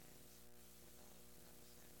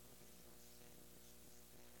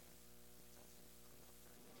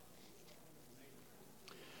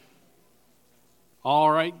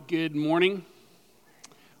All right, good morning.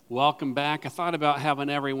 Welcome back. I thought about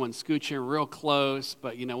having everyone scooching real close,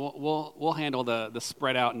 but we'll handle the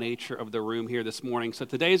spread out nature of the room here this morning. So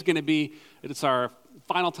today's going to be, it's our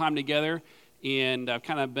final time together, and I've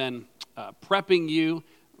kind of been prepping you,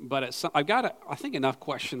 but I've got, I think, enough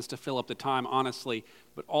questions to fill up the time, honestly,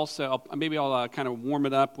 but also I'll kind of warm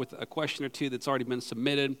it up with a question or two that's already been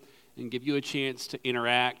submitted and give you a chance to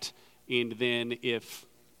interact, and then if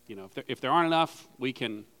there aren't enough, we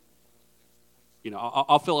can,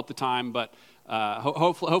 I'll fill up the time, but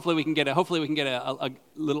hopefully we can get a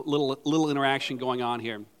little interaction going on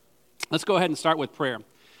here. Let's go ahead and start with prayer.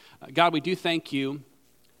 God, we do thank you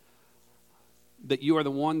that you are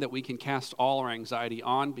the one that we can cast all our anxiety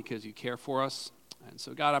on because you care for us. And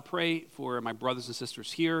so, God, I pray for my brothers and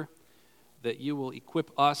sisters here that you will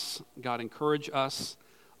equip us, God, encourage us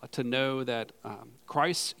to know that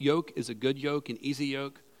Christ's yoke is a good yoke, an easy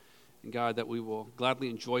yoke. And God, that we will gladly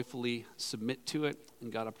and joyfully submit to it.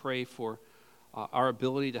 And God, I pray for our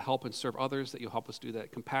ability to help and serve others, that you'll help us do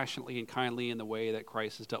that compassionately and kindly in the way that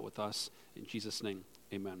Christ has dealt with us. In Jesus' name,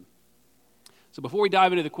 amen. So before we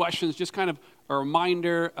dive into the questions, just kind of a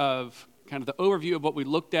reminder of kind of the overview of what we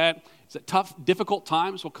looked at is that tough, difficult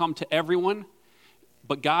times will come to everyone,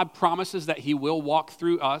 but God promises that he will walk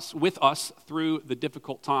with us through the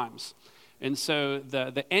difficult times. And so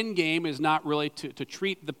the end game is not really to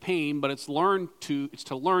treat the pain, but it's to learn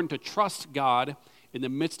to trust God in the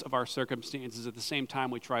midst of our circumstances. At the same time,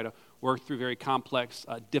 we try to work through very complex,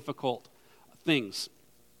 difficult things.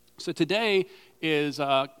 So today is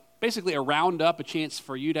basically a roundup, a chance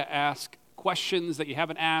for you to ask questions that you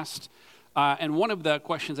haven't asked. And one of the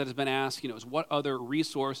questions that has been asked, is what other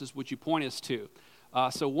resources would you point us to?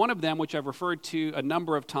 So one of them, which I've referred to a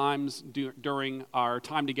number of times during our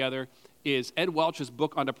time together, is Ed Welch's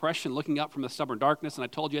book on depression, Looking Up from the Stubborn Darkness. And I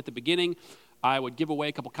told you at the beginning I would give away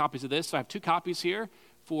a couple copies of this. So I have 2 copies here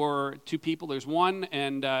for 2 people. There's one,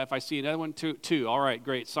 and if I see another one, two. All right,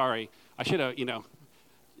 great. Sorry. I should have,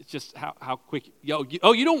 it's just how quick. You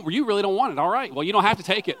really don't want it. All right. Well, you don't have to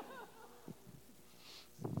take it.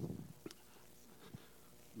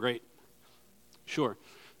 Great. Sure.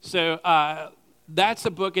 So that's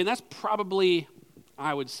a book, and that's probably,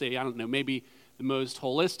 I would say, maybe the most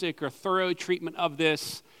holistic or thorough treatment of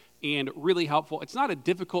this, and really helpful. It's not a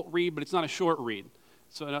difficult read, but it's not a short read.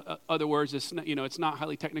 So in other words, it's not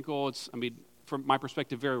highly technical. It's, from my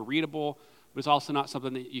perspective, very readable, but it's also not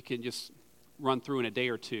something that you can just run through in a day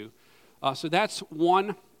or two. So that's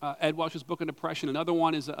one, Ed Welch's book on depression. Another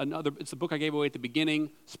one is it's a book I gave away at the beginning,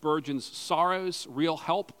 Spurgeon's Sorrows, Real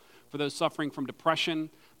Help for Those Suffering from Depression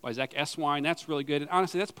by Zach Eswine. That's really good. And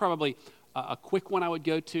honestly, that's probably a quick one I would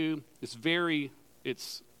go to.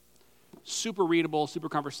 It's super readable, super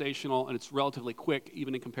conversational, and it's relatively quick,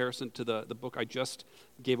 even in comparison to the book I just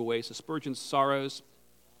gave away. So Spurgeon's Sorrows,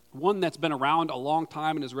 one that's been around a long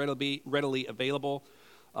time and is readily available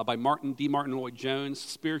by Martin Lloyd-Jones,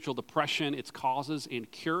 Spiritual Depression, Its Causes and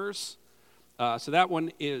Cures. So that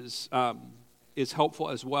one is helpful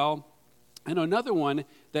as well. And another one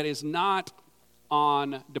that is not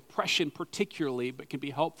on depression particularly, but can be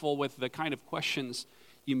helpful with the kind of questions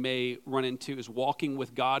you may run into, is Walking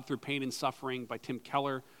with God Through Pain and Suffering by Tim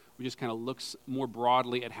Keller, which just kind of looks more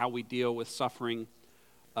broadly at how we deal with suffering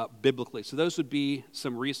biblically. So those would be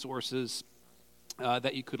some resources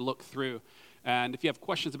that you could look through. And if you have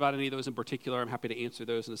questions about any of those in particular, I'm happy to answer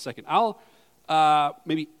those in a second. I'll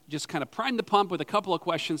maybe just kind of prime the pump with a couple of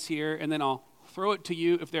questions here, and then I'll throw it to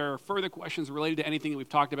you if there are further questions related to anything that we've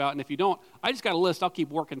talked about. And if you don't, I just got a list I'll keep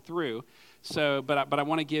working through. So, but I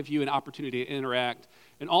want to give you an opportunity to interact.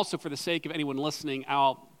 And also, for the sake of anyone listening,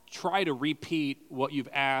 I'll try to repeat what you've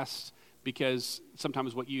asked, because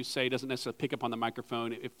sometimes what you say doesn't necessarily pick up on the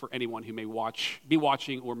microphone for anyone who may be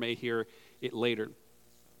watching or may hear it later.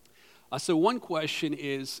 So one question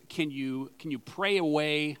is, can you pray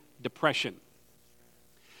away depression?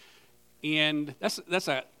 And that's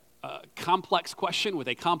a complex question with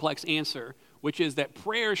a complex answer, which is that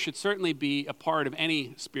prayer should certainly be a part of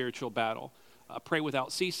any spiritual battle. Pray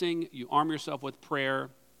without ceasing. You arm yourself with prayer.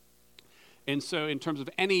 And so in terms of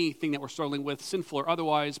anything that we're struggling with, sinful or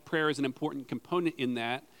otherwise, prayer is an important component in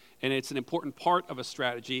that, and it's an important part of a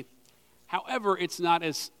strategy. However, it's not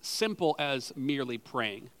as simple as merely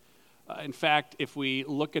praying. In fact, if we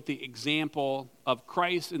look at the example of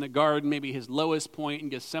Christ in the garden, maybe his lowest point in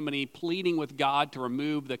Gethsemane, pleading with God to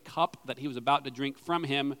remove the cup that he was about to drink from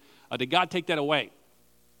him, did God take that away?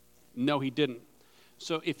 No, he didn't.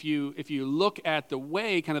 So if you look at the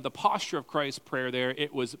way, kind of the posture of Christ's prayer there,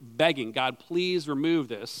 it was begging, God, please remove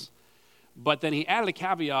this. But then he added a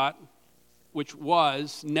caveat, which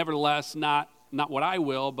was, nevertheless, not not what I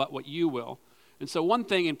will, but what you will. And so one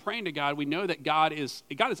thing in praying to God, we know that God is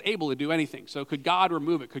able to do anything. So could God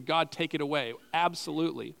remove it? Could God take it away?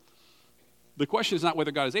 Absolutely. The question is not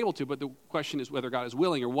whether God is able to, but the question is whether God is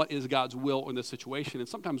willing, or what is God's will in this situation. And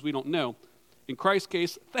sometimes we don't know. In Christ's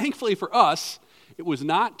case, thankfully for us, it was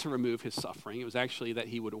not to remove his suffering. It was actually that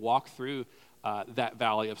he would walk through that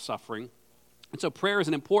valley of suffering. And so prayer is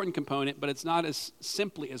an important component, but it's not as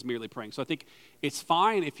simply as merely praying. So I think it's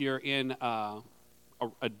fine if you're in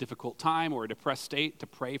a difficult time or a depressed state to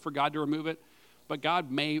pray for God to remove it, but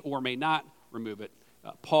God may or may not remove it.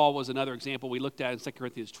 Paul was another example we looked at in 2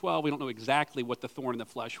 Corinthians 12. We don't know exactly what the thorn in the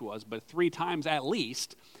flesh was, but 3 times at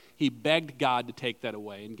least he begged God to take that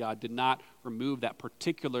away, and God did not remove that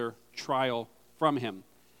particular trial from him.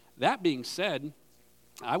 That being said,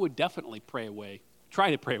 I would definitely try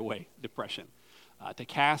to pray away depression, to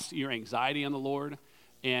cast your anxiety on the Lord.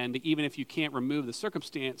 And even if you can't remove the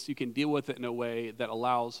circumstance, you can deal with it in a way that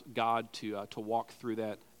allows God to walk through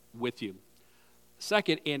that with you.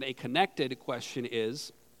 Second, and a connected question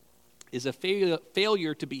is a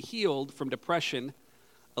failure to be healed from depression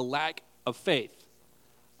a lack of faith?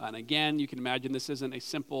 And again, you can imagine this isn't a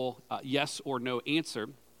simple yes or no answer.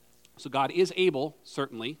 So God is able,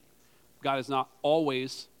 certainly. God is not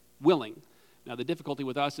always willing. Now, the difficulty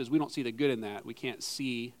with us is we don't see the good in that. We can't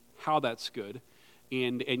see how that's good.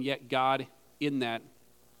 And yet God in that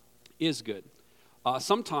is good.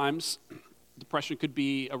 Sometimes depression could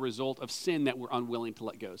be a result of sin that we're unwilling to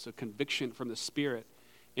let go. So conviction from the Spirit.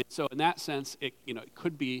 And so in that sense, it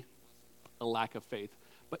could be a lack of faith.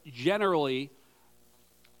 But generally,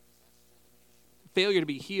 failure to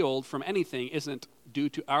be healed from anything isn't due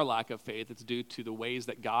to our lack of faith. It's due to the ways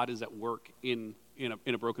that God is at work in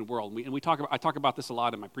a broken world. I talk about this a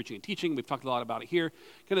lot in my preaching and teaching. We've talked a lot about it here.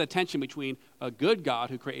 Kind of the tension between a good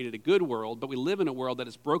God who created a good world, but we live in a world that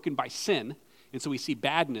is broken by sin, and so we see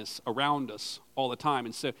badness around us all the time.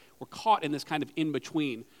 And so we're caught in this kind of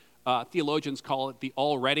in-between. Theologians call it the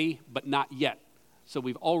already, but not yet. So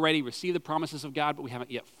we've already received the promises of God, but we haven't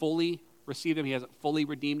yet fully received them. He hasn't fully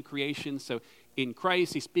redeemed creation. So in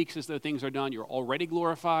Christ, he speaks as though things are done. You're already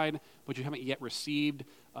glorified, but you haven't yet received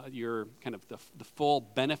your kind of the full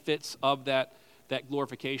benefits of that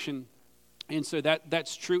glorification. And so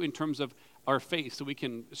that's true in terms of our faith. So we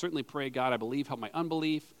can certainly pray, God, I believe, help my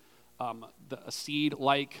unbelief. A seed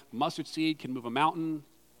like mustard seed can move a mountain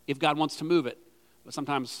if God wants to move it. But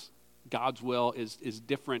sometimes God's will is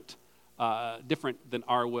different than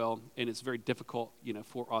our will, and it's very difficult,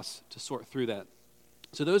 for us to sort through that.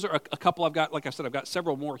 So those are a couple I've got. Like I said, I've got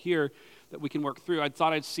several more here that we can work through. I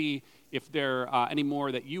thought I'd see if there are any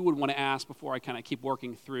more that you would want to ask before I kind of keep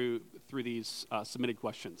working through these submitted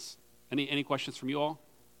questions. Any questions from you all?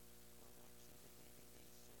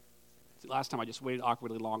 See, last time I just waited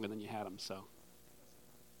awkwardly longer than you had them. So,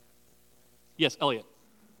 yes, Elliot.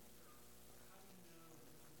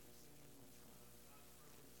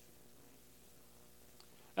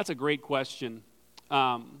 That's a great question.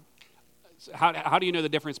 How do you know the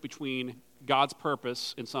difference between God's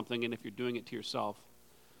purpose in something and if you're doing it to yourself?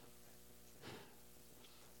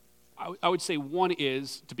 I would say one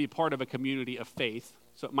is to be part of a community of faith.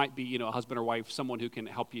 So it might be, a husband or wife, someone who can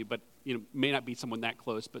help you, but may not be someone that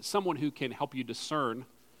close, but someone who can help you discern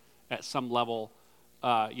at some level,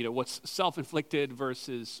 what's self-inflicted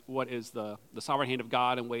versus what is the sovereign hand of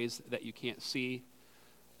God in ways that you can't see.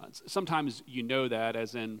 Sometimes that,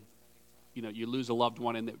 as in, you lose a loved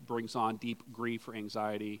one and it brings on deep grief or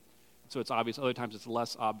anxiety. So it's obvious. Other times it's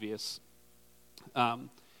less obvious. My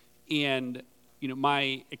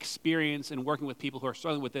experience in working with people who are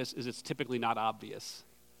struggling with this is it's typically not obvious.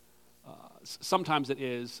 Sometimes it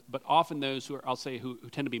is, but often those who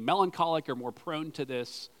tend to be melancholic or more prone to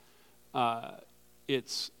this,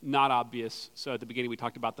 it's not obvious. So at the beginning we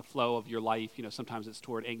talked about the flow of your life. Sometimes it's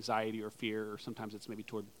toward anxiety or fear, or sometimes it's maybe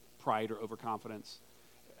toward pride or overconfidence.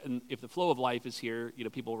 And if the flow of life is here,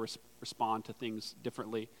 people respond to things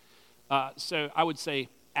differently. So I would say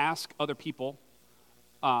ask other people.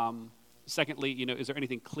 Secondly, is there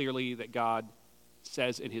anything clearly that God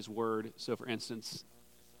says in his word? So for instance,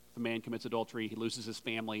 if a man commits adultery, he loses his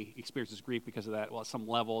family, he experiences grief because of that. Well, at some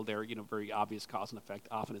level, they're, very obvious cause and effect.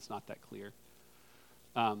 Often it's not that clear.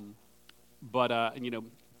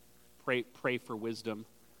 Pray for wisdom.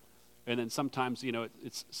 And then sometimes,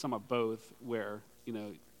 it's some of both where,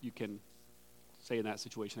 you can say in that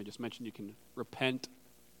situation I just mentioned, you can repent,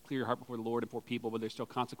 clear your heart before the Lord and before people, but there's still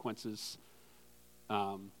consequences.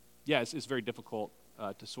 It's very difficult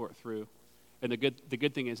to sort through. And the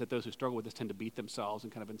good thing is that those who struggle with this tend to beat themselves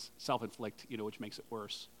and kind of self-inflict, which makes it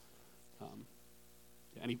worse.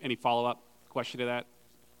 Any follow-up question to that?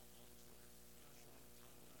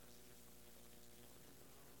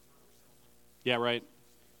 Yeah, right.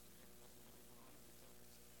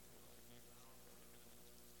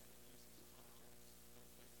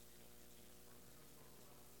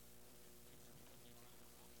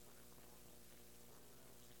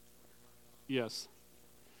 Yes.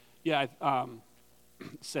 Yeah, I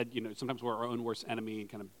said, sometimes we're our own worst enemy and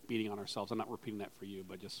kind of beating on ourselves. I'm not repeating that for you,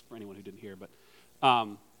 but just for anyone who didn't hear. But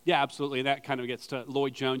yeah, absolutely. And that kind of gets to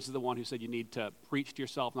Lloyd Jones is the one who said you need to preach to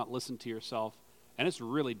yourself, not listen to yourself. And it's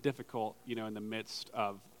really difficult, in the midst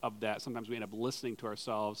of that. Sometimes we end up listening to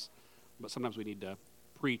ourselves, but sometimes we need to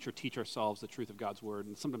preach or teach ourselves the truth of God's word.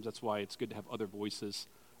 And sometimes that's why it's good to have other voices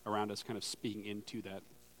around us kind of speaking into that.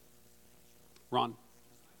 Ron?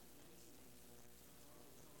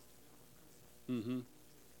 Mm-hmm.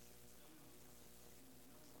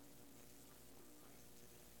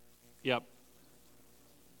 Yep,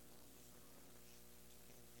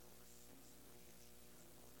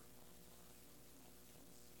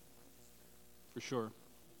 for sure.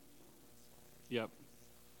 Yep,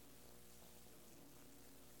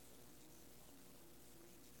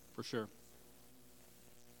 for sure.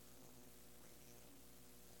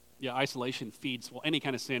 Yeah, isolation feeds, well, any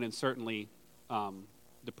kind of sin, and certainly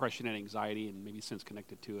depression and anxiety, and maybe sins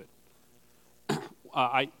connected to it.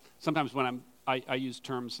 I sometimes when I use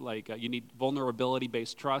terms like you need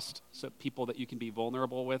vulnerability-based trust, so people that you can be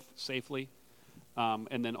vulnerable with safely,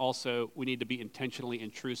 and then also we need to be intentionally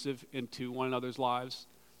intrusive into one another's lives.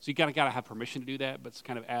 So you gotta have permission to do that, but it's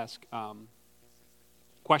kind of ask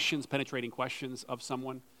questions, penetrating questions of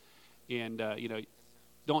someone, and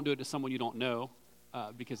don't do it to someone you don't know,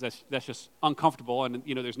 because that's just uncomfortable, and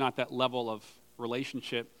there's not that level of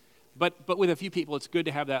relationship. But with a few people, it's good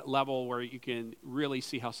to have that level where you can really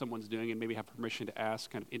see how someone's doing and maybe have permission to ask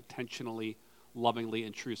kind of intentionally, lovingly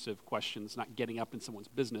intrusive questions, not getting up in someone's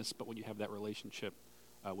business, but when you have that relationship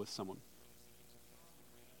with someone.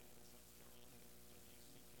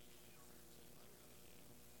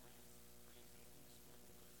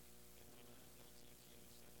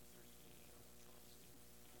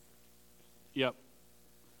 Yep.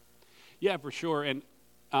 Yeah, for sure. And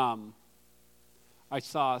I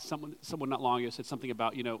saw someone not long ago said something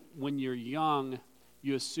about, when you're young,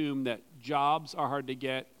 you assume that jobs are hard to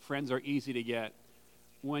get, friends are easy to get.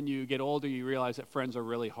 When you get older, you realize that friends are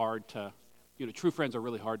really hard to, true friends are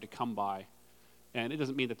really hard to come by. And it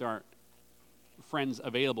doesn't mean that there aren't friends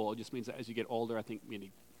available. It just means that as you get older, I think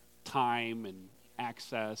time and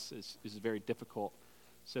access is very difficult.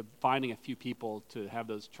 So finding a few people to have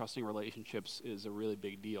those trusting relationships is a really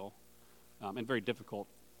big deal, and very difficult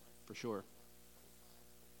for sure.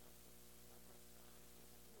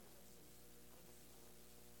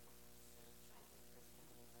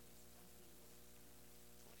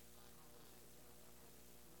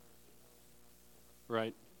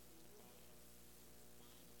 Right,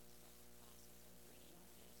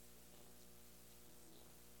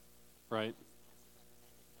 right.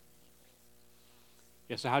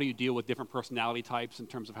 Yeah, so how do you deal with different personality types in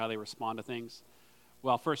terms of how they respond to things?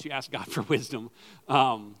 Well, first you ask God for wisdom.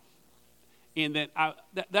 Um, and then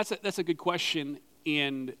that's a good question.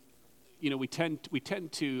 And we tend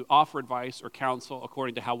to offer advice or counsel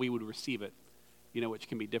according to how we would receive it, which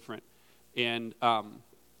can be different. And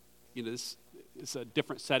this is a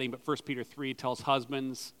different setting, but First Peter 3 tells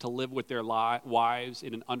husbands to live with their wives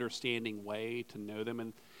in an understanding way, to know them.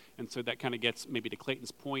 And so that kind of gets maybe to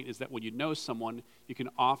Clayton's point, is that when you know someone, you can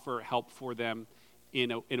offer help for them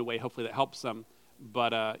in a way, hopefully, that helps them.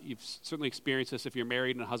 But you've certainly experienced this if you're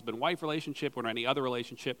married in a husband-wife relationship or in any other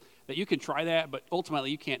relationship, that you can try that, but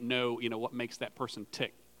ultimately you can't know, what makes that person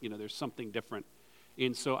tick. There's something different.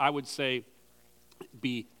 And so I would say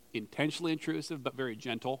be intentionally intrusive, but very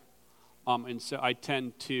gentle. And so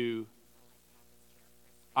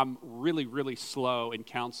I'm really, really slow in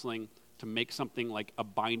counseling to make something like a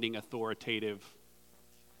binding, authoritative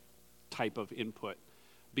type of input,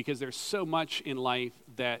 because there's so much in life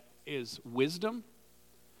that is wisdom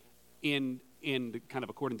in kind of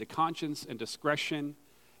according to conscience and discretion.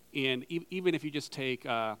 And even if you just take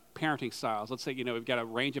parenting styles, let's say, we've got a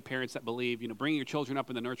range of parents that believe, bringing your children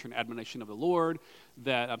up in the nurture and admonition of the Lord,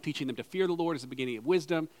 that teaching them to fear the Lord is the beginning of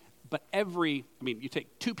wisdom. But you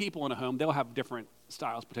take two people in a home, they'll have different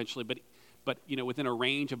styles potentially, but within a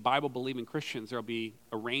range of Bible-believing Christians, there'll be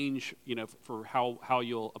a range, for how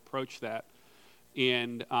you'll approach that.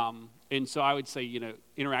 And so I would say,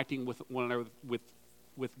 interacting with one another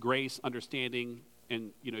with grace, understanding,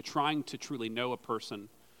 and trying to truly know a person,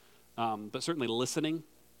 but certainly listening,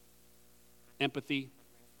 empathy.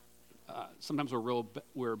 Sometimes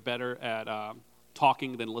we're better at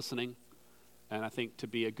talking than listening, and I think to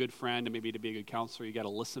be a good friend and maybe to be a good counselor, you got to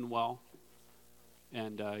listen well.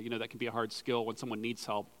 And, that can be a hard skill when someone needs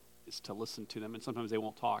help, is to listen to them. And sometimes they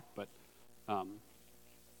won't talk. But,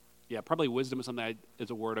 probably wisdom is something is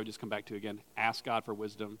a word I would just come back to again. Ask God for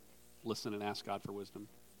wisdom. Listen and ask God for wisdom.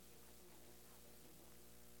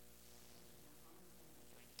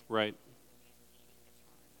 Right.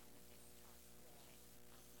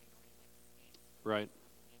 Right.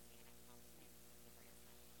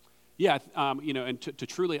 Yeah, and to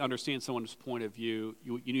truly understand someone's point of view,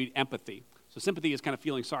 you need empathy. So sympathy is kind of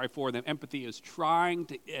feeling sorry for them. Empathy is trying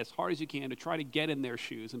to, as hard as you can, to try to get in their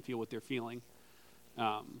shoes and feel what they're feeling.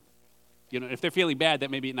 If they're feeling bad, that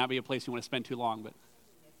may not be a place you want to spend too long. But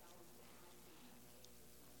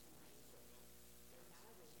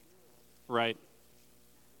right.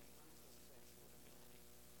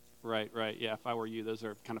 Right. Yeah, if I were you, those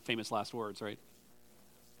are kind of famous last words, right?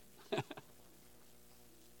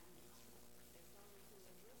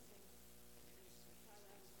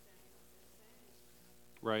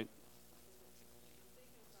 Right.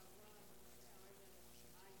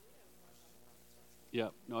 Yeah.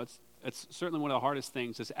 No, it's certainly one of the hardest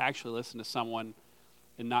things is actually listen to someone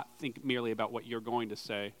and not think merely about what you're going to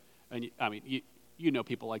say. And you know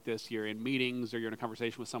people like this. You're in meetings or you're in a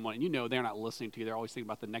conversation with someone, and they're not listening to you. They're always thinking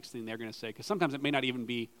about the next thing they're going to say, because sometimes it may not even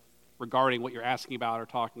be regarding what you're asking about or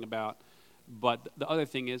talking about. But the other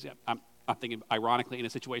thing is, I'm thinking, ironically, in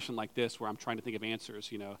a situation like this where I'm trying to think of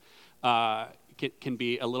answers, can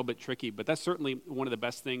be a little bit tricky. But that's certainly one of the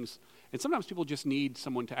best things. And sometimes people just need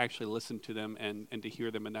someone to actually listen to them and to hear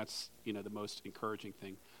them, and that's, the most encouraging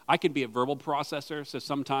thing. I can be a verbal processor, so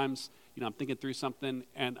sometimes, I'm thinking through something,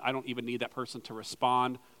 and I don't even need that person to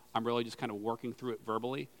respond. I'm really just kind of working through it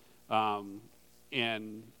verbally.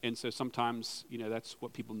 And so sometimes, that's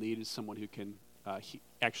what people need, is someone who can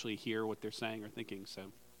actually hear what they're saying or thinking, so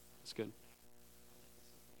it's good.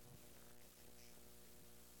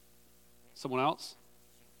 Someone else?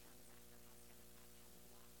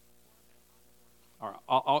 All right,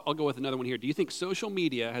 I'll go with another one here. Do you think social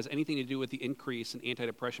media has anything to do with the increase in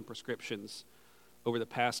antidepressant prescriptions over the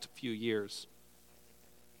past few years?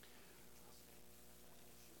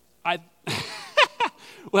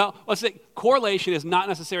 Well, let's say correlation is not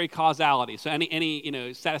necessarily causality. So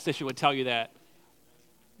any statistician would tell you that.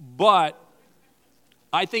 But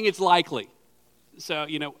I think it's likely. So,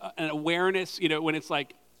 an awareness, when it's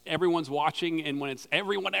like everyone's watching, and when it's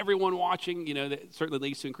everyone watching, that certainly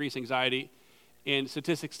leads to increased anxiety. And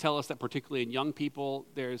statistics tell us that particularly in young people,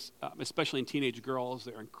 there's, especially in teenage girls,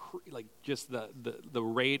 just the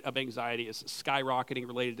rate of anxiety is skyrocketing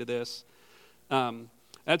related to this.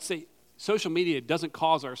 I'd say social media doesn't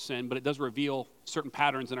cause our sin, but it does reveal certain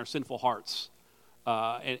patterns in our sinful hearts,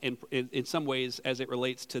 and in some ways as it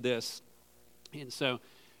relates to this. And so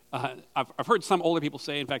I've heard some older people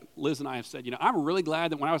say, in fact, Liz and I have said, I'm really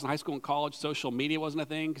glad that when I was in high school and college, social media wasn't a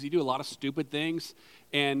thing, because you do a lot of stupid things,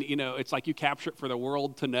 and, it's like you capture it for the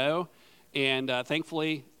world to know. And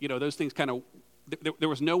thankfully, those things kind of, there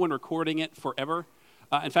was no one recording it forever.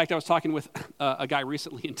 In fact, I was talking with a guy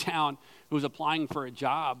recently in town who was applying for a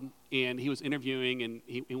job, and he was interviewing, and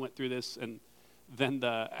he went through this, and then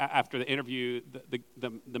after the interview,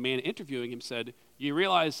 the man interviewing him said, "You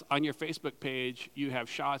realize on your Facebook page you have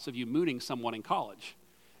shots of you mooning someone in college."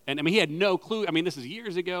 And he had no clue. This is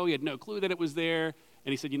years ago. He had no clue that it was there.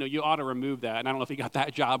 And he said, you ought to remove that. And I don't know if he got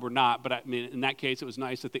that job or not, but in that case, it was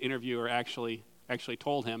nice that the interviewer actually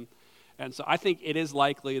told him. And so I think it is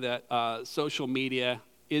likely that social media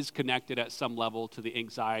is connected at some level to the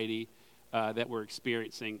anxiety that we're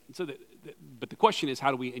experiencing. But the question is, how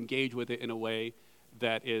do we engage with it in a way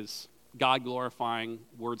that is God-glorifying,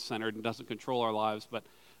 word-centered, and doesn't control our lives? But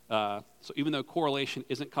so even though correlation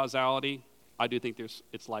isn't causality, I do think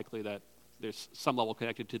it's likely that there's some level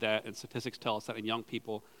connected to that, and statistics tell us that in young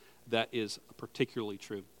people that is particularly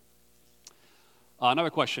true. Another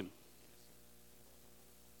question.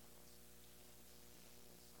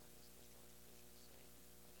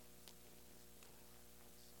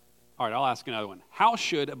 All right, I'll ask another one. How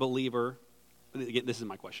should a believer, again, this is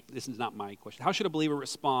my question. This is not my question. How should a believer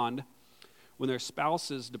respond when their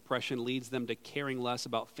spouse's depression leads them to caring less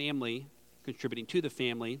about family, contributing to the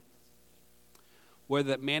family, whether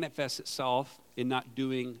that manifests itself in not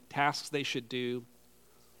doing tasks they should do,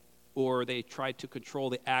 or they try to control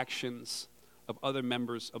the actions of other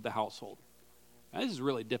members of the household? Now, this is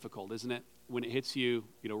really difficult, isn't it? When it hits you,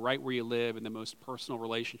 right where you live, in the most personal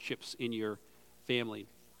relationships in your family.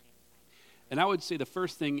 And I would say the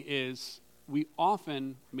first thing is we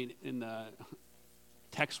often, in the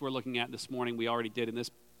text we're looking at this morning, we already did in this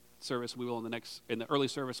service, we will in the early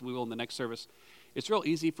service, we will in the next service. It's real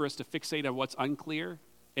easy for us to fixate on what's unclear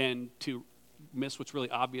and to miss what's really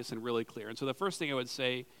obvious and really clear. And so the first thing I would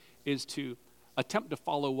say is to attempt to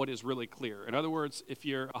follow what is really clear. In other words, if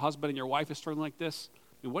you're a husband and your wife is struggling like this,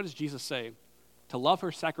 what does Jesus say? To love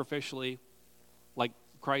her sacrificially like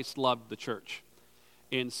Christ loved the church.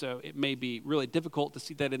 And so it may be really difficult to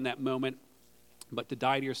see that in that moment, but to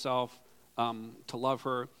die to yourself, to love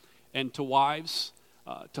her, and to wives,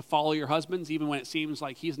 to follow your husbands even when it seems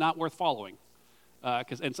like he's not worth following.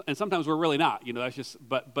 And sometimes we're really not, that's just,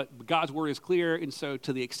 but God's word is clear, and so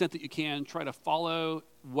to the extent that you can, try to follow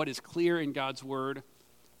what is clear in God's word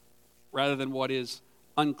rather than what is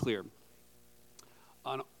unclear.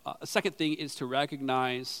 A second thing is to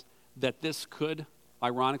recognize that this could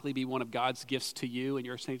ironically be one of God's gifts to you in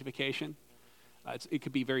your sanctification. It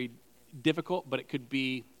could be very difficult, but it could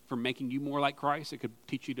be for making you more like Christ. It could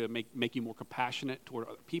teach you to make you more compassionate toward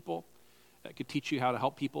other people. It could teach you how to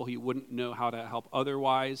help people who you wouldn't know how to help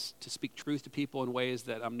otherwise, to speak truth to people in ways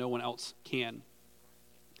that no one else can.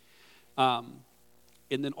 And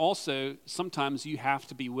then also, sometimes you have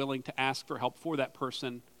to be willing to ask for help for that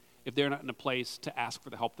person if they're not in a place to ask for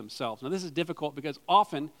the help themselves. Now, this is difficult because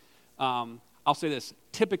often, I'll say this,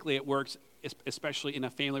 typically it works, especially in a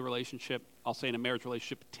family relationship, I'll say in a marriage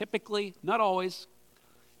relationship, typically, not always,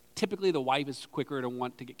 typically the wife is quicker to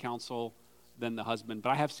want to get counsel than the husband. But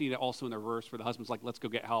I have seen it also in the reverse where the husband's like, let's go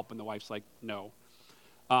get help, and the wife's like, no.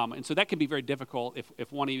 And so that can be very difficult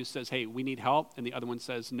if one of you says, hey, we need help, and the other one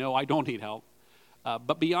says, no, I don't need help.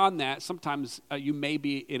 But beyond that, sometimes you may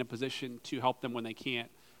be in a position to help them when they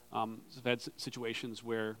can't. I've had situations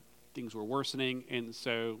where things were worsening, and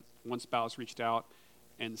so one spouse reached out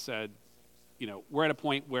and said, we're at a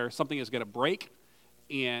point where something is going to break,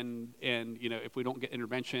 and if we don't get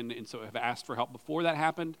intervention, and so have asked for help before that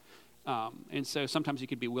happened. And so sometimes you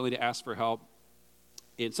could be willing to ask for help,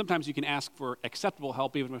 and sometimes you can ask for acceptable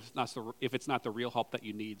help even if it's not the real help that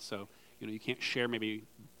you need. So you can't share maybe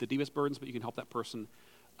the deepest burdens, but you can help that person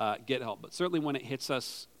get help. But certainly when it hits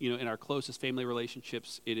us, in our closest family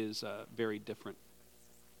relationships, it is very different.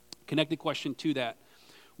 Connected question to that: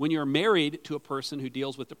 when you're married to a person who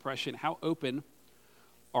deals with depression, how open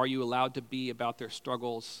are you allowed to be about their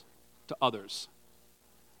struggles to others?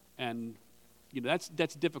 And that's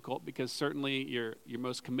difficult because certainly your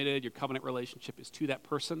most committed, your covenant relationship is to that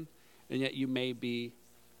person, and yet you may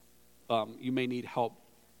need help.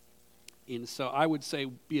 And so I would say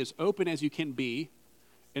be as open as you can be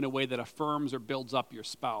in a way that affirms or builds up your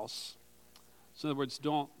spouse. So in other words,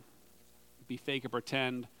 don't be fake or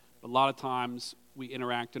pretend. But a lot of times we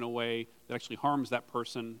interact in a way that actually harms that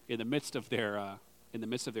person in the midst of their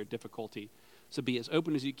difficulty. So be as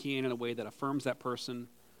open as you can in a way that affirms that person.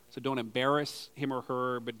 So don't embarrass him or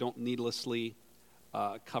her, but don't needlessly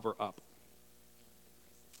cover up.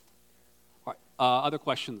 All right. Other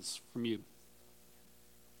questions from you?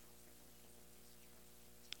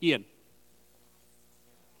 Ian.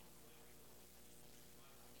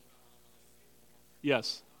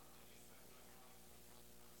 Yes.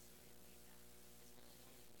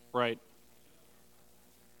 Right.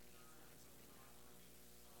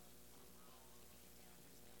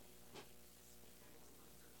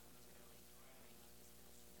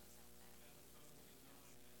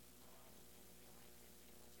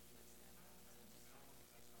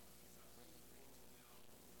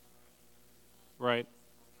 Right.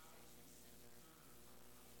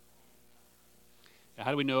 How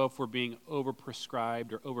do we know if we're being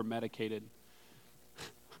overprescribed or overmedicated?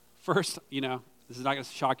 First, this is not going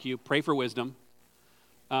to shock you. Pray for wisdom.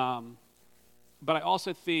 But I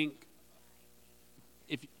also think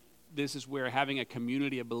if this is where having a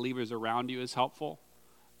community of believers around you is helpful.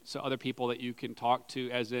 So other people that you can talk to,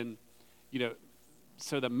 as in,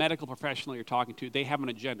 so the medical professional you're talking to, they have an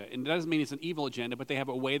agenda. And it doesn't mean it's an evil agenda, but they have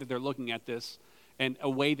a way that they're looking at this and a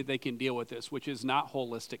way that they can deal with this, which is not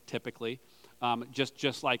holistic typically.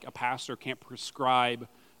 Just like a pastor can't prescribe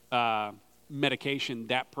medication,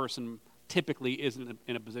 that person typically isn't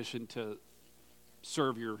in a position to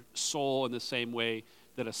serve your soul in the same way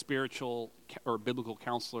that a spiritual or biblical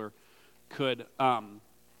counselor could. And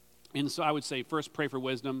so I would say, first, pray for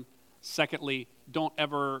wisdom. Secondly, don't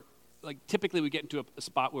ever, typically we get into a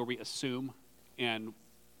spot where we assume, and,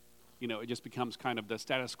 it just becomes kind of the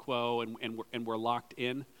status quo, and we're locked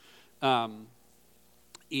in.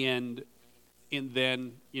 And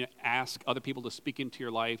then, ask other people to speak into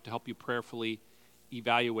your life to help you prayerfully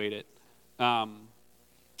evaluate it.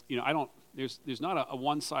 There's not a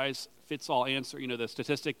one-size-fits-all answer. The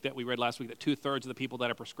statistic that we read last week, that 2/3 of the people that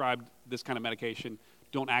are prescribed this kind of medication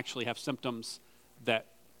don't actually have symptoms that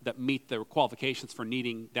meet the qualifications for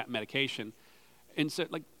needing that medication. And so,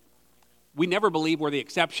 we never believe we're the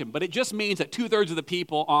exception, but it just means that 2/3 of the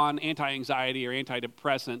people on anti-anxiety or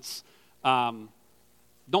antidepressants don't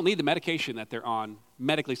need the medication that they're on,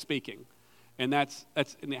 medically speaking. And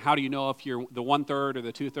and how do you know if you're the 1/3 or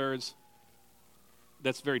the 2/3?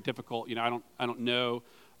 That's very difficult. I don't know,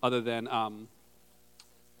 other than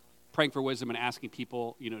praying for wisdom and asking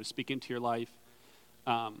people, to speak into your life.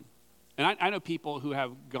 And I know people who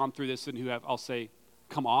have gone through this and who have, I'll say,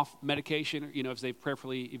 come off medication, as they've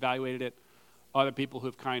prayerfully evaluated it. Other people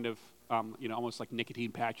who've kind of, almost like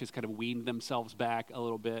nicotine patches, kind of weaned themselves back a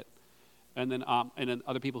little bit. And then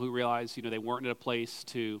other people who realize, they weren't in a place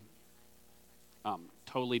to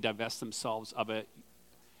totally divest themselves of it.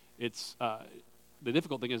 It's the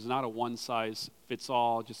difficult thing is not a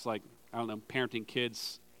one-size-fits-all, just like, parenting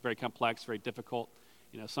kids, very complex, very difficult.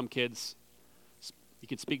 Some kids, you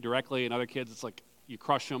can speak directly, and other kids, it's like you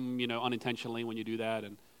crush them, unintentionally when you do that.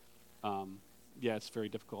 And, it's very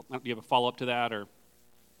difficult. Do you have a follow-up to that, or?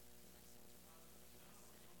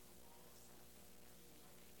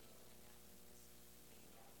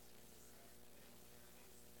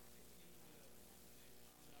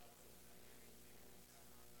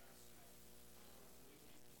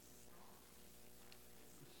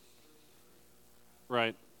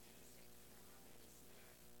 Right.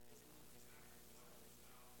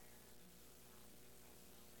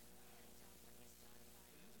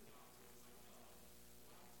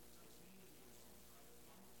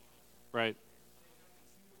 Right.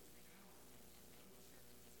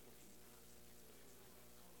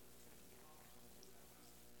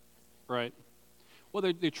 Right. Well,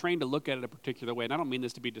 they're trained to look at it a particular way, and I don't mean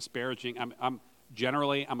this to be disparaging. I'm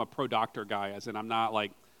a pro-doctor guy, as in I'm not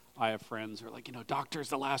like, I have friends who are like, doctor's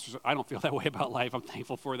the last resort. I don't feel that way about life. I'm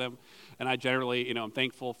thankful for them, and I generally, I'm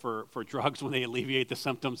thankful for drugs when they alleviate the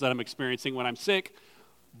symptoms that I'm experiencing when I'm sick.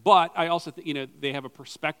 But I also think, they have a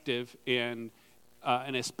perspective, and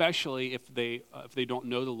especially if they don't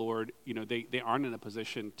know the Lord, they aren't in a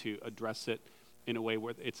position to address it in a way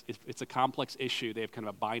where it's a complex issue. They have kind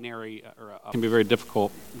of a binary, it can be very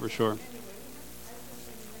difficult, for sure.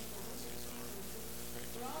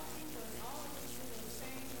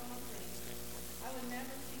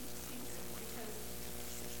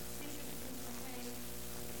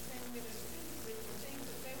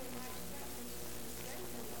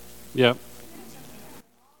 Yeah.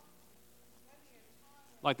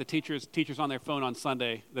 Like the teachers on their phone on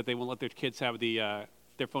Sunday, that they won't let their kids have their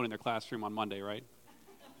phone in their classroom on Monday, right?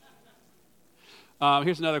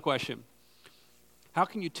 Here's another question. How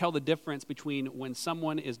can you tell the difference between when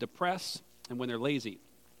someone is depressed and when they're lazy?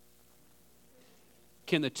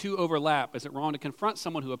 Can the two overlap? Is it wrong to confront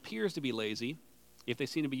someone who appears to be lazy if they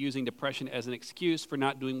seem to be using depression as an excuse for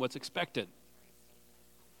not doing what's expected?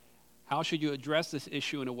 How should you address this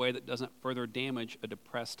issue in a way that doesn't further damage a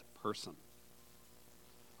depressed person?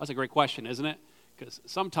 That's a great question, isn't it? Because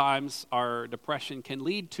sometimes our depression can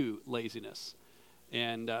lead to laziness.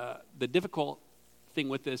 And the difficult thing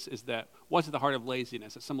with this is that what's at the heart of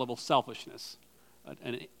laziness? At some level, selfishness,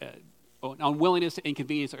 an unwillingness to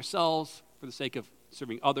inconvenience ourselves for the sake of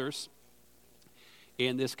serving others.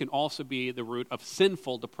 And this can also be the root of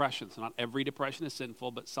sinful depression. So not every depression is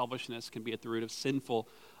sinful, but selfishness can be at the root of sinful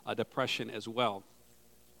depression as well.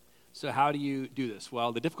 So how do you do this?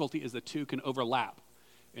 Well, the difficulty is the two can overlap.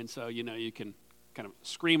 And so, you can kind of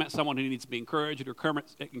scream at someone who needs to be encouraged or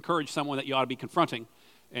encourage someone that you ought to be confronting.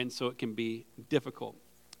 And so it can be difficult.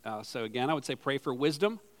 So again, I would say pray for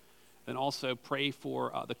wisdom, and also pray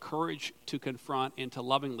for the courage to confront and to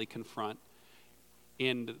lovingly confront.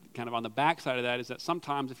 And kind of on the backside of that is that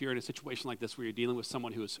sometimes if you're in a situation like this where you're dealing with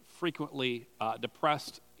someone who is frequently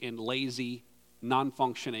depressed and lazy,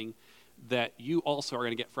 non-functioning, that you also are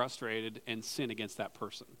going to get frustrated and sin against that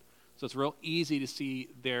person. So it's real easy to see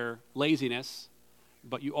their laziness,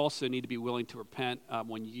 but you also need to be willing to repent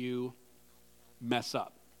when you mess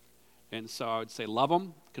up. And so I would say love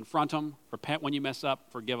them, confront them, repent when you mess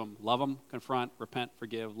up, forgive them. Love them, confront, repent,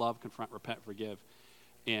 forgive. Love, confront, repent, forgive.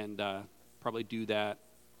 And probably do that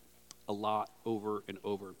a lot over and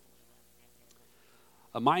over.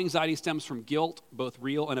 My anxiety stems from guilt, both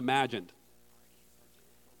real and imagined.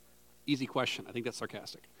 Easy question. I think that's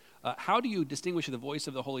sarcastic. How do you distinguish the voice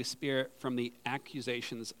of the Holy Spirit from the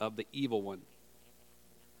accusations of the evil one?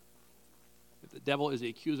 If the devil is the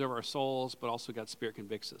accuser of our souls, but also God's Spirit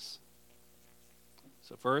convicts us.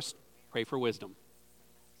 So first, pray for wisdom.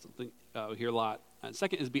 Something we hear a lot. And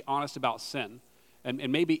second is be honest about sin.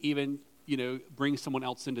 And maybe even, bring someone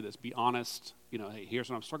else into this. Be honest. Hey, here's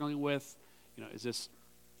what I'm struggling with. Is this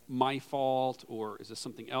my fault or is this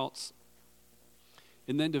something else?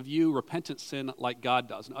 and then to view repentant sin like God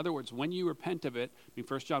does. In other words, when you repent of it,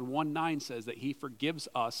 1 John 1:9 says that he forgives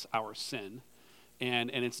us our sin,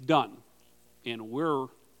 and it's done. And we're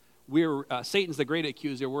Satan's the great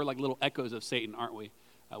accuser. We're like little echoes of Satan, aren't we?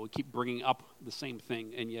 We keep bringing up the same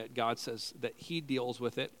thing, and yet God says that he deals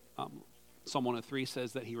with it. Psalm 103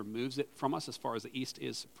 says that he removes it from us as far as the east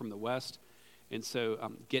is from the west. And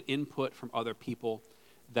so get input from other people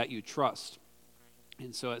that you trust.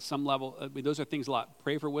 And so at some level, those are things a lot.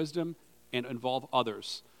 Pray for wisdom and involve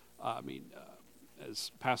others. As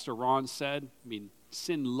Pastor Ron said,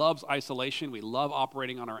 sin loves isolation. We love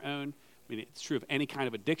operating on our own. It's true of any kind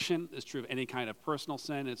of addiction. It's true of any kind of personal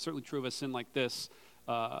sin. It's certainly true of a sin like this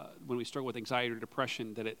when we struggle with anxiety or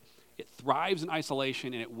depression, that it thrives in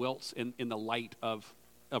isolation and it wilts in the light of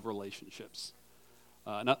relationships.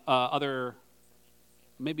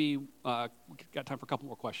 Maybe we got time for a couple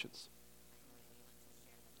more questions.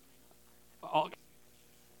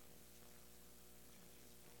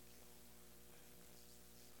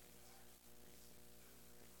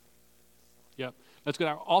 Yep, that's good.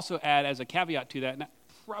 I'll also add as a caveat to that,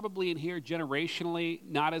 probably in here generationally,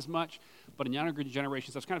 not as much, but in younger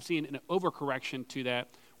generations, I've kind of seen an overcorrection to that,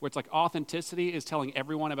 where it's like authenticity is telling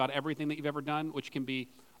everyone about everything that you've ever done, which can be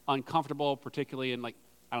uncomfortable, particularly in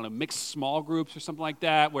mixed small groups or something like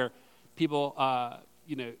that, where people,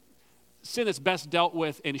 sin that's best dealt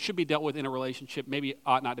with and should be dealt with in a relationship maybe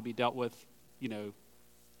ought not to be dealt with,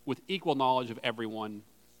 with equal knowledge of everyone,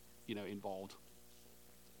 involved.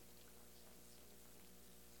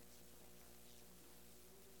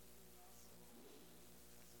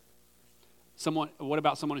 What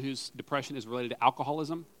about someone whose depression is related to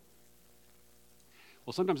alcoholism?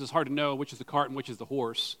 Well, sometimes it's hard to know which is the cart and which is the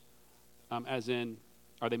horse, as in,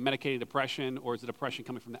 are they medicating depression or is the depression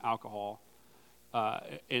coming from the alcohol?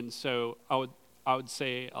 And so I would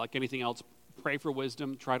say, like anything else, pray for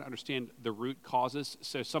wisdom, try to understand the root causes.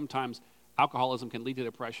 So sometimes alcoholism can lead to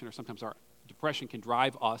depression, or sometimes our depression can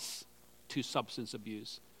drive us to substance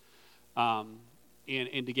abuse. And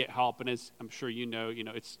to get help, and as I'm sure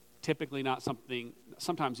it's typically not something,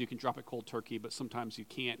 sometimes you can drop it cold turkey, but sometimes you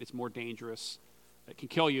can't. It's more dangerous. It can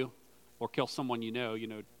kill you or kill someone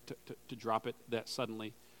to drop it that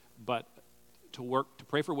suddenly. But to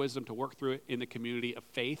pray for wisdom, to work through it in the community of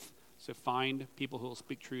faith. So find people who will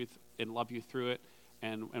speak truth and love you through it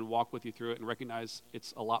and walk with you through it and recognize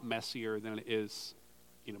it's a lot messier than it is,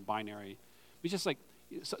 binary. It's just like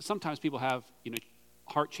sometimes people have,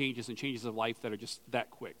 heart changes and changes of life that are just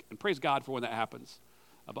that quick. And praise God for when that happens.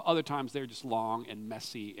 But other times they're just long and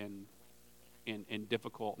messy and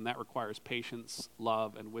difficult, and that requires patience,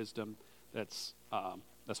 love, and wisdom. That's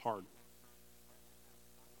hard.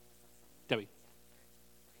 Debbie.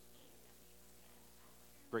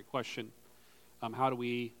 Great question. How do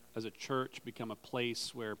we, as a church, become a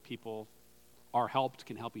place where people are helped,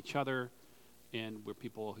 can help each other, and where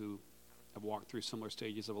people who have walked through similar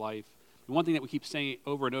stages of life? And one thing that we keep saying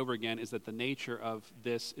over and over again is that the nature of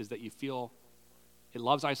this is that you feel it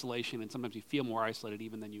loves isolation, and sometimes you feel more isolated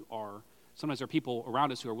even than you are. Sometimes there are people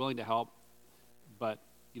around us who are willing to help, but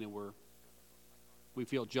we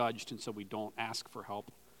feel judged, and so we don't ask for help.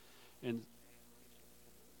 And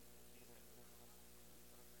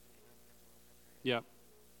yeah.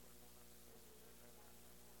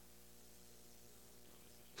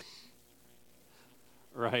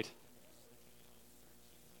 Right.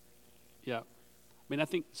 Yeah. I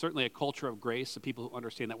think certainly a culture of grace, of people who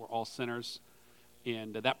understand that we're all sinners,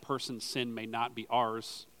 and that person's sin may not be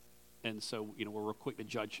ours, and so we're quick to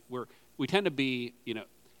judge. We tend to be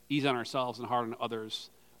easy on ourselves and hard on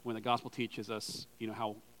others when the gospel teaches us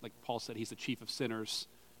how, like Paul said, he's the chief of sinners.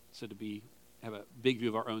 So to have a big view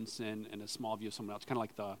of our own sin and a small view of someone else, kind of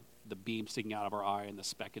like the beam sticking out of our eye and the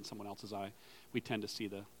speck in someone else's eye. We tend to see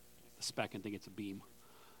the speck and think it's a beam.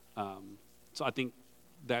 So I think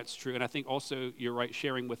that's true, and I think also you're right,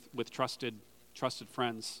 sharing with trusted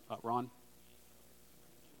friends. Ron.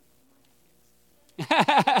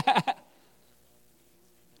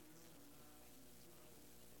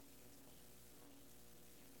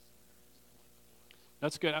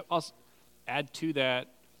 That's good. I'll add to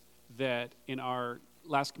that in our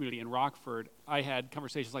last community in Rockford, I had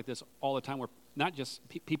conversations like this all the time where not just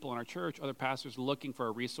people in our church, other pastors looking for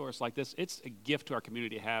a resource like this. It's a gift to our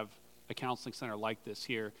community to have a counseling center like this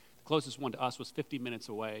here. The closest one to us was 50 minutes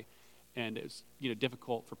away, and it was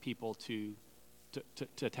difficult for people to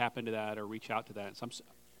tap into that or reach out to that. So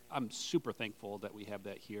I'm super thankful that we have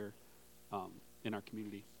that here in our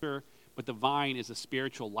community. Sure, but the vine is the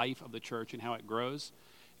spiritual life of the church and how it grows.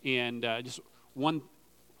 And just one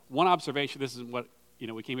observation. This is what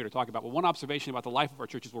we came here to talk about. But one observation about the life of our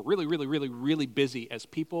church is we're really, really, really, really busy as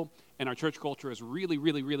people, and our church culture is really,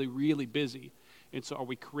 really, really, really busy. And so are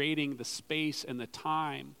we creating the space and the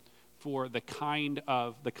time for the kind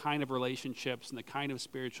of relationships and the kind of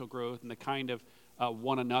spiritual growth and the kind of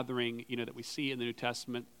one anothering, that we see in the New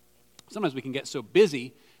Testament? Sometimes we can get so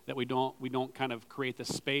busy that we don't kind of create the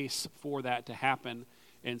space for that to happen.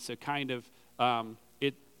 And so kind of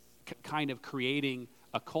creating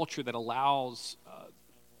a culture that allows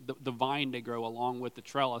the vine to grow along with the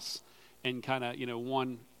trellis. And kind of,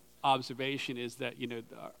 one observation is that,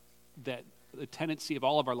 that the tendency of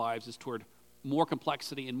all of our lives is toward more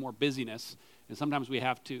complexity and more busyness. And sometimes we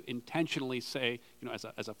have to intentionally say,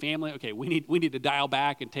 as a family, okay, we need to dial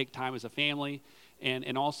back and take time as a family.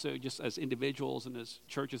 And also just as individuals and as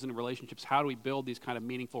churches and relationships, how do we build these kind of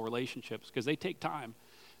meaningful relationships? Because they take time.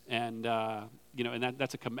 And, and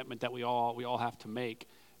that's a commitment that we all have to make.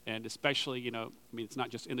 And especially, it's not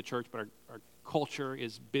just in the church, but our culture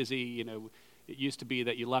is busy. It used to be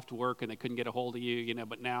that you left work and they couldn't get a hold of you,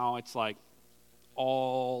 but now it's like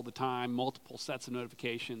all the time, multiple sets of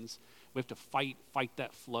notifications. We have to fight the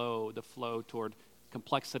flow toward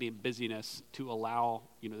complexity and busyness to allow,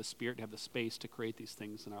 the Spirit to have the space to create these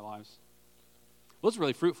things in our lives. Well, it's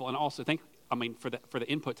really fruitful. And also for the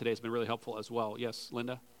input today has been really helpful as well. Yes,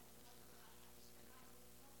 Linda?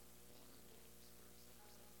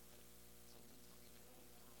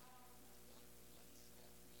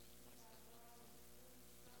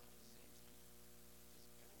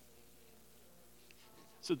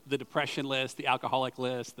 So the depression list, the alcoholic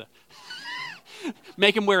list,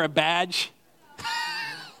 make them wear a badge.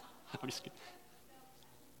 I'm just kidding.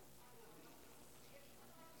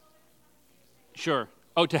 Sure.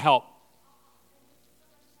 Oh, to help.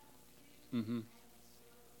 Mm-hmm.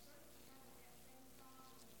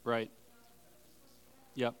 Right.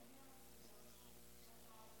 Yep.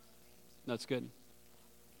 That's good.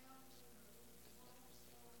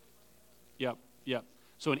 Yep.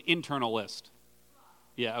 So an internal list.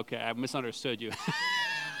 Yeah, okay, I misunderstood you.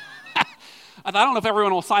 I don't know if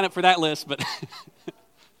everyone will sign up for that list, but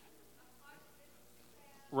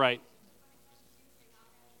right.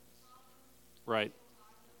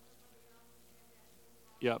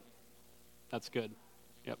 Yep, that's good.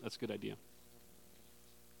 Yep, that's a good idea.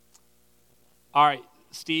 All right,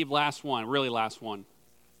 Steve, last one, really last one.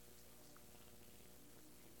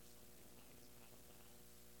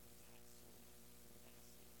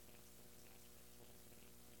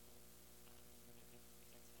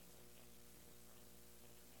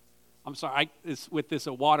 I'm sorry, with this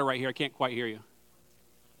water right here, I can't quite hear you.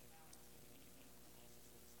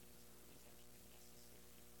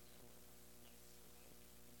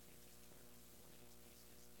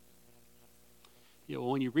 Well,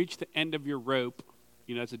 when you reach the end of your rope,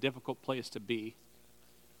 it's a difficult place to be.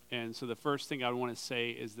 And so the first thing I want to say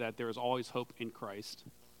is that there is always hope in Christ,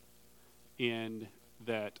 and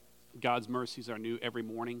that God's mercies are new every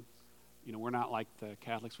morning. We're not like the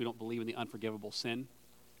Catholics. We don't believe in the unforgivable sin.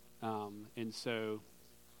 And so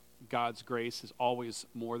God's grace is always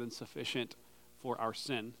more than sufficient for our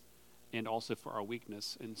sin and also for our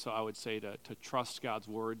weakness. And so I would say to trust God's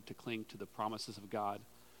word, to cling to the promises of God.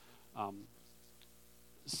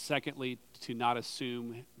 Secondly, to not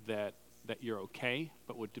assume that you're okay,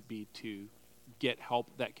 but would be to get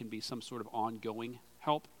help that can be some sort of ongoing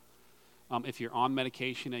help. If you're on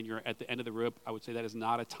medication and you're at the end of the rope, I would say that is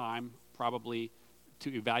not a time probably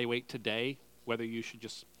to evaluate today whether you should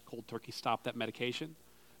just cold turkey stop that medication.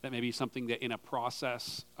 That may be something that in a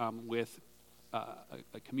process with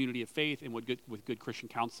a community of faith and with good Christian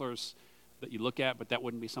counselors that you look at, but that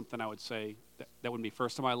wouldn't be something I would say, that wouldn't be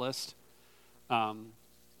first on my list. And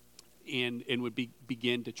would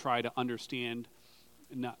begin to try to understand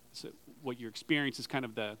what your experience is, kind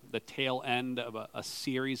of the tail end of a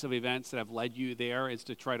series of events that have led you there, is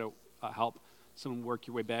to try to help someone work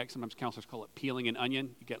your way back. Sometimes counselors call it peeling an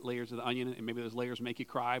onion. You get layers of the onion, and maybe those layers make you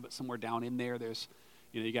cry, but somewhere down in there, there's,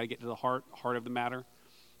 you got to get to the heart of the matter.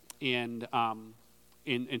 And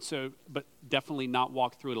so, but definitely not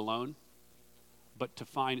walk through it alone, but to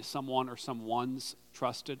find someone or someone's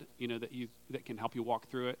trusted, that can help you walk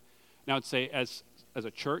through it. And I would say as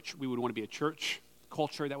a church, we would want to be a church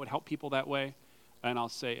culture that would help people that way. And I'll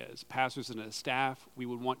say as pastors and as staff, we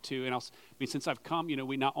would want to. And since I've come,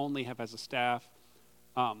 we not only have as a staff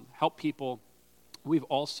helped people,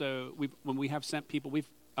 when we have sent people,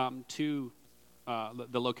 to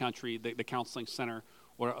the Low Country, the counseling center,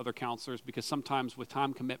 or other counselors, because sometimes with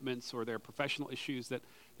time commitments or there are professional issues that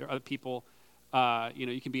there are other people,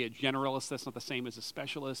 you can be a generalist. That's not the same as a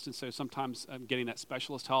specialist. And so sometimes getting that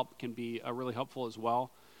specialist help can be really helpful as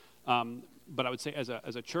well. But I would say as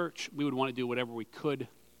a church, we would want to do whatever we could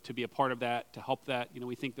to be a part of that, to help that.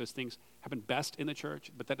 We think those things happen best in the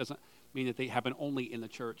church, but that doesn't mean that they happen only in the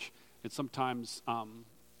church. And sometimes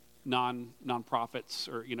nonprofits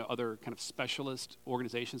or other kind of specialist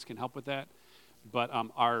organizations can help with that. But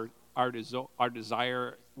our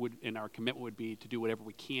desire would and our commitment would be to do whatever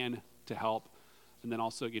we can to help, and then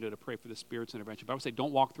also to pray for the Spirit's intervention. But I would say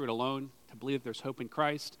don't walk through it alone. To believe that there's hope in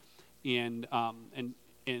Christ, and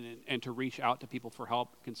to reach out to people for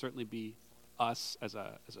help can certainly be us as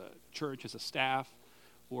a church, as a staff,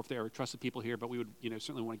 or if there are trusted people here. But we would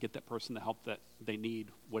certainly want to get that person the help that they need,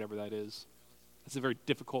 whatever that is. It's a very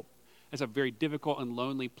difficult and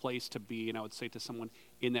lonely place to be. And I would say to someone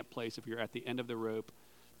in that place, if you're at the end of the rope,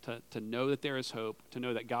 to know that there is hope, to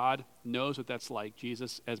know that God knows what that's like.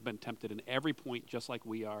 Jesus has been tempted in every point just like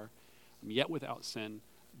we are, yet without sin.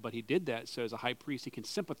 But he did that so as a high priest, he can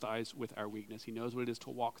sympathize with our weakness. He knows what it is to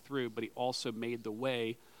walk through, but he also made the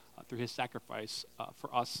way through his sacrifice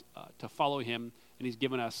for us to follow him. And he's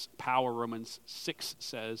given us power, Romans 6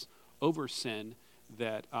 says, over sin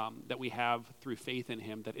that we have through faith in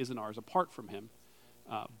him that isn't ours apart from him.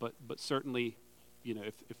 But certainly,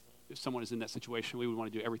 if someone is in that situation, we would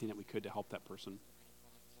want to do everything that we could to help that person.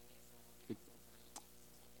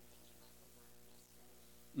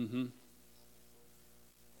 Mm-hmm.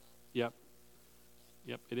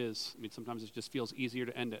 Yep, it is. I mean, sometimes it just feels easier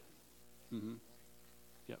to end it. Mm-hmm.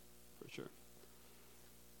 Yep, for sure.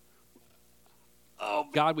 Oh,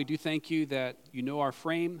 God, we do thank you that you know our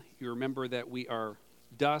frame. You remember that we are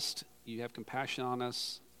dust. You have compassion on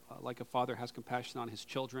us, like a father has compassion on his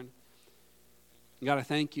children. And God, I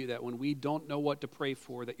thank you that when we don't know what to pray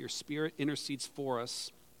for, that your Spirit intercedes for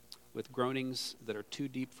us with groanings that are too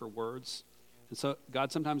deep for words. And so,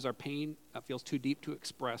 God, sometimes our pain feels too deep to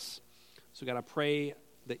express. So, God, I pray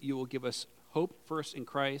that you will give us hope first in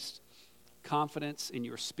Christ, confidence in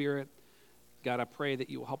your Spirit. God, I pray that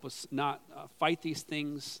you will help us not fight these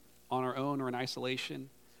things on our own or in isolation,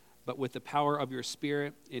 but with the power of your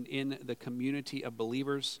Spirit and in the community of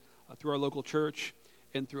believers through our local church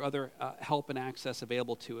and through other help and access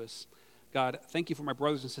available to us. God, thank you for my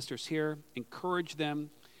brothers and sisters here. Encourage them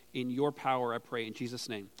in your power, I pray, in Jesus'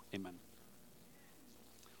 name. Amen.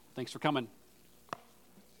 Thanks for coming.